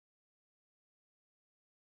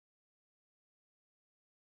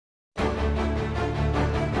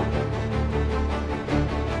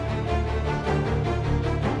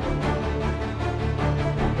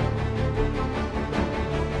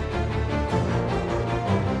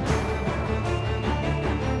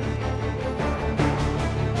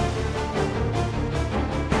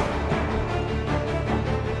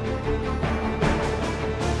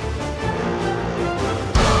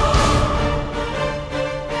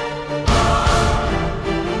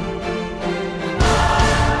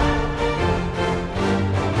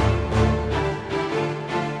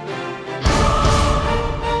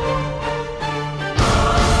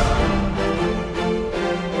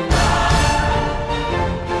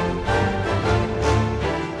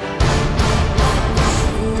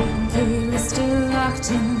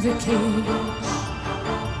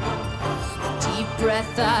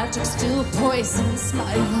lethargic, still poisons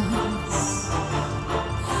my lungs.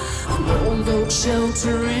 An old oak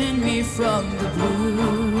sheltering me from the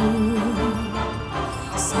blue,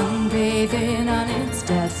 sunbathing on its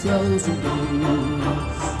death frozen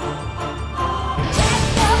roof.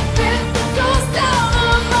 Get up if it goes down the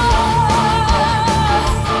mall.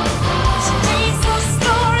 She reads the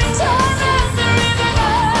Storytime and the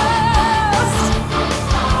remixed.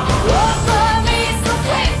 Over me's the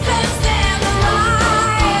playthings and the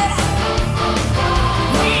ride.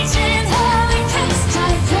 Reaching hell and kiss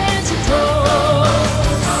tight tentacles.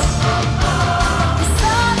 The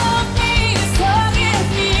son of me is hugging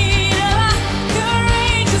me,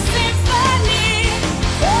 courageous symphony.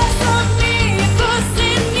 There's of me first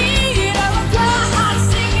in need of a God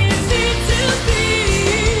singing me to peace.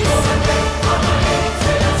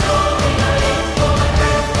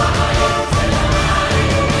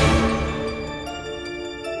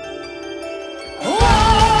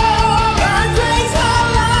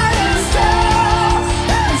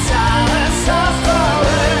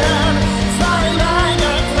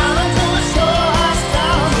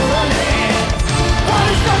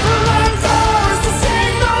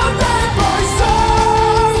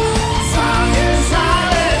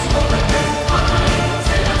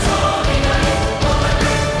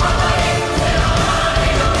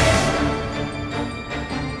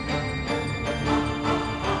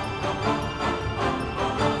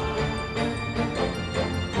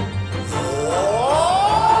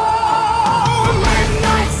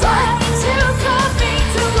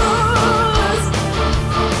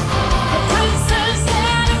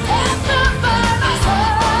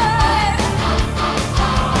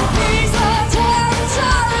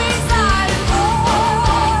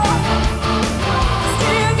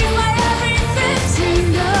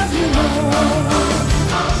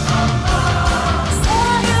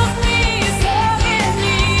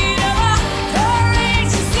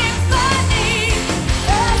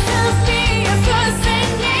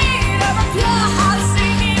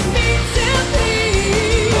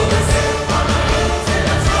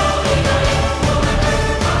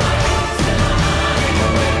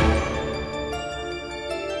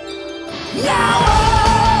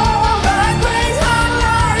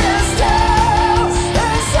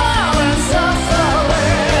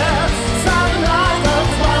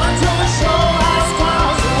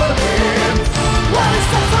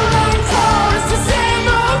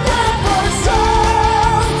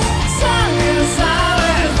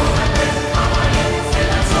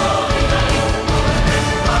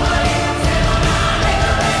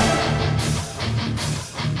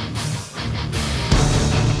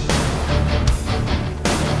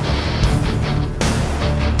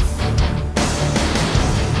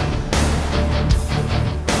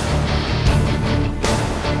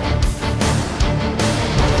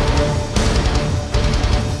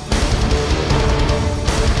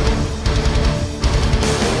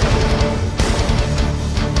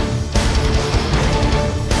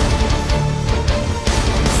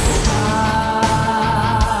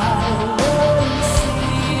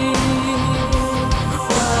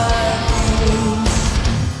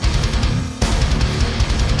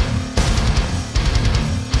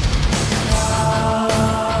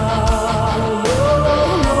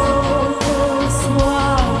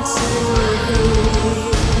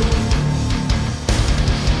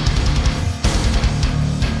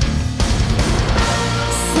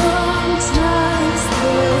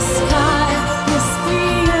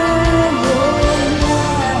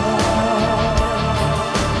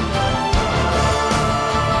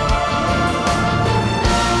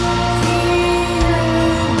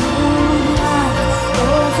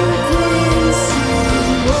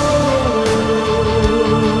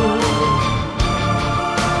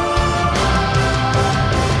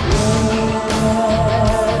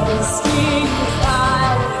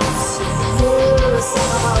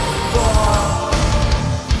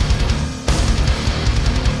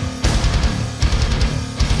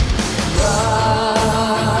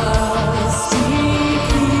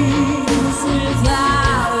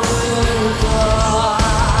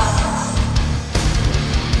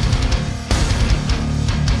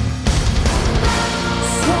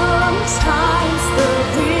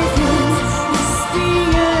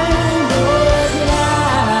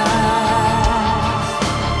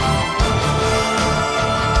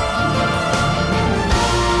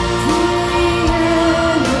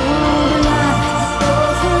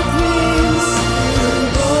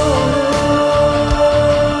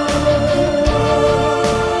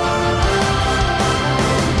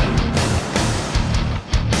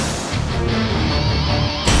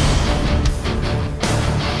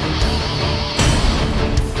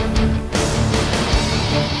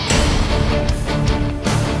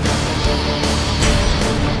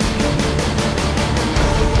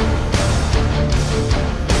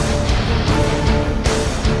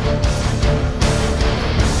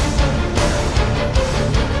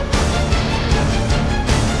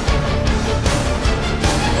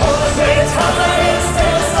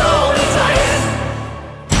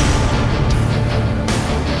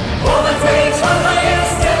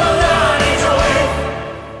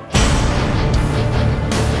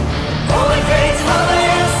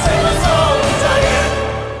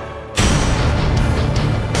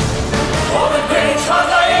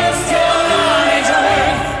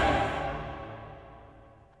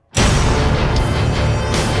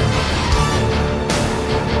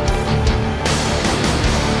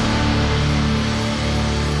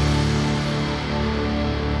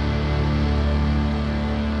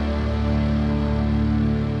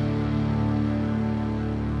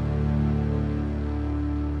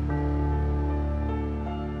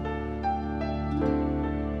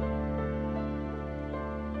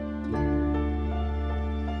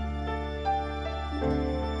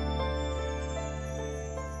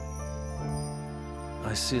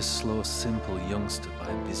 I see a slow, simple youngster by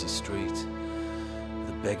a busy street, with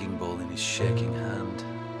a begging bowl in his shaking hand,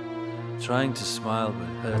 trying to smile but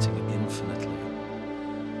hurting him infinitely.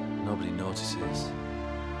 Nobody notices.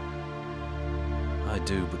 I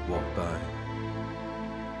do but walk by.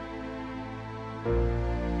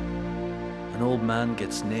 An old man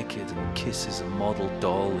gets naked and kisses a model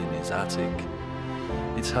doll in his attic.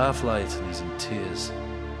 It's half-light and he's in tears.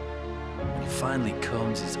 When he finally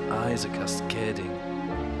comes, his eyes are cascading.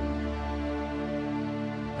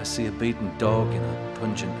 I see a beaten dog in a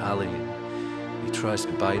pungent alley. He tries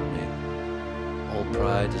to bite me. All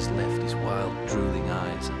pride has left his wild, drooling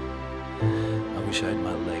eyes. I wish I had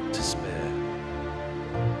my leg to spare.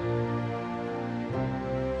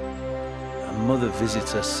 A mother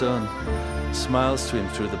visits her son, smiles to him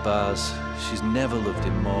through the bars. She's never loved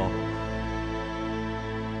him more.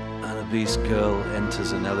 An obese girl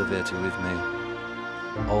enters an elevator with me,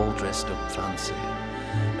 all dressed up fancy,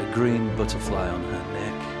 a green butterfly on her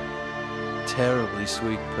neck. Terribly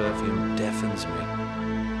sweet perfume deafens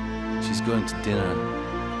me. She's going to dinner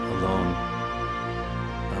alone.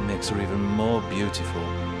 That makes her even more beautiful.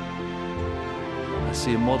 I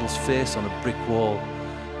see a model's face on a brick wall,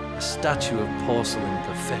 a statue of porcelain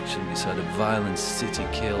perfection beside a violent city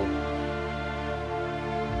kill.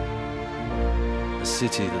 A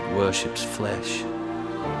city that worships flesh.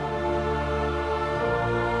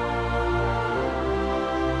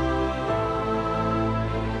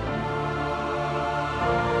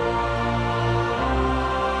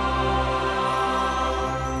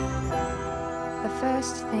 The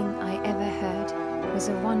first thing I ever heard was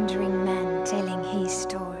a wandering man telling his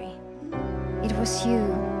story. It was you,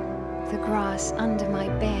 the grass under my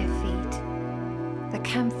bare feet, the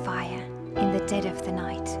campfire in the dead of the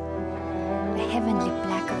night, the heavenly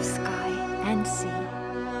black of sky and sea.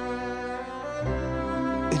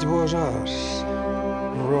 It was us,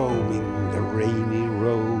 roaming the rainy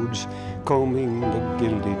roads, combing the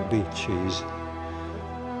gilded beaches,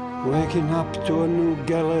 waking up to a new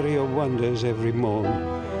gallery of wonders every morn,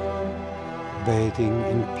 bathing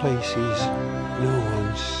in places no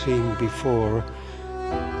one's seen before,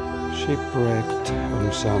 shipwrecked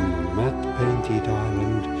on some matte-painted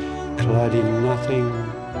island, clad in nothing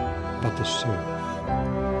but the surf,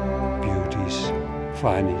 beauty's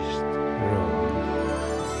finest road.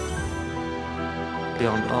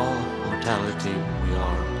 Beyond all mortality we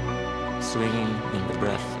are, swinging in the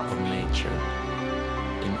breath of nature,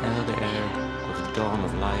 in the air of the dawn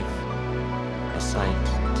of life, a sight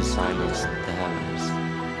to silence the heavens.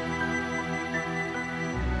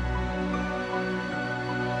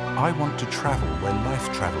 I want to travel where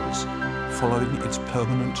life travels, following its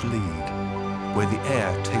permanent lead, where the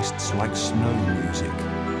air tastes like snow music,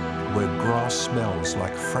 where grass smells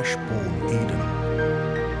like fresh-born Eden.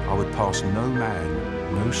 I would pass no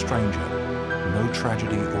man, no stranger, no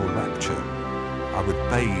tragedy or rapture. I would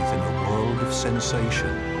bathe in a world of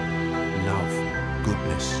sensation, love,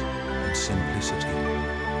 goodness, and simplicity.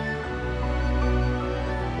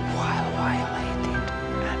 While violated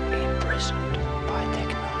and imprisoned by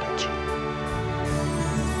technology.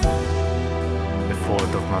 The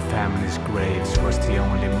thought of my family's graves was the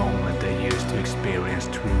only moment I used to experience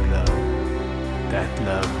true love. That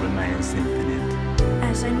love remains infinite.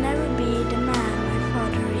 As I never be the man my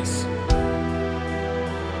father is.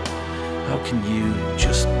 How can you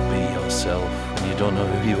just be yourself when you don't know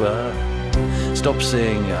who you are? Stop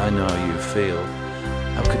saying, I know how you feel.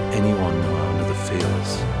 How could anyone know how another feels?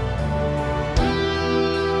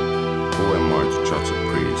 Who am I to judge a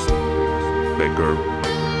priest, beggar,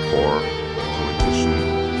 poor, politician,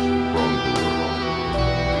 wrongdoer?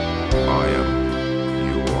 I am,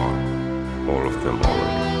 you are, all of them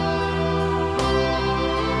already.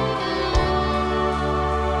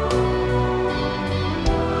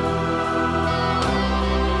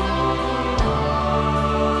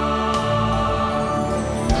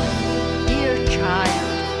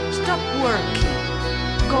 Working,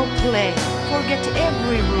 go play, forget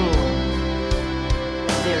every rule.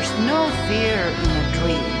 There's no fear in a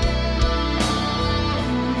dream.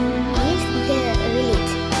 Is there a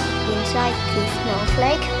village inside this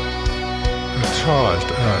snowflake? A child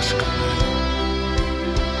asked me.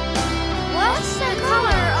 What's the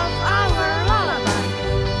color of our lullaby?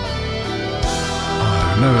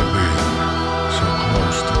 I've never been so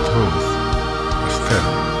close to truth as then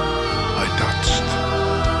I touched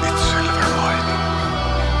its silver lining.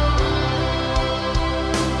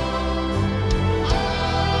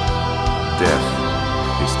 Death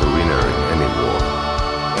is the winner in any war.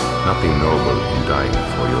 Nothing noble in dying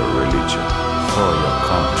for your religion, For your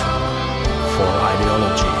country, for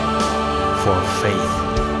ideology, for faith,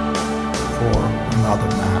 For an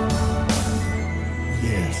another man.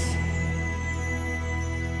 Yes.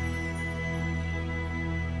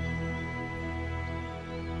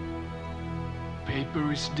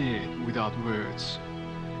 Paper is dead without words,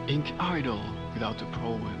 ink idle without a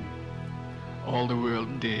poem, all the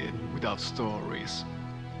world dead without stories.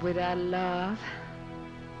 Without love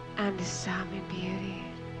and the summer beauty.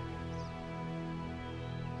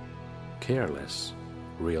 Careless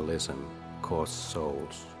realism coarse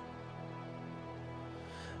souls.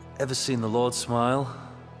 Ever seen the Lord smile?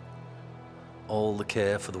 All the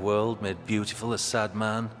care for the world made beautiful a sad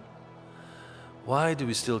man. Why do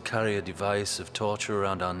we still carry a device of torture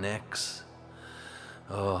around our necks?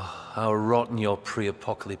 Oh, how rotten your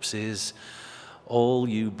pre-apocalypse is. All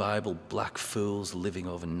you Bible black fools living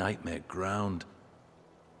over nightmare ground.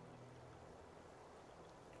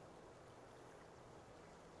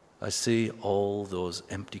 I see all those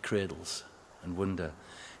empty cradles and wonder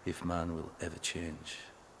if man will ever change.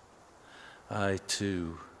 I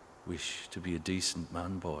too wish to be a decent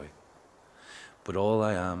man boy, but all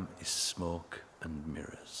I am is smoke and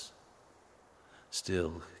mirrors.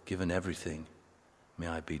 Still, given everything, may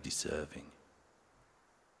I be deserving.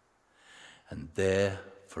 And there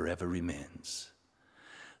forever remains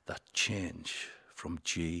that change from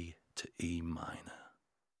G to E minor.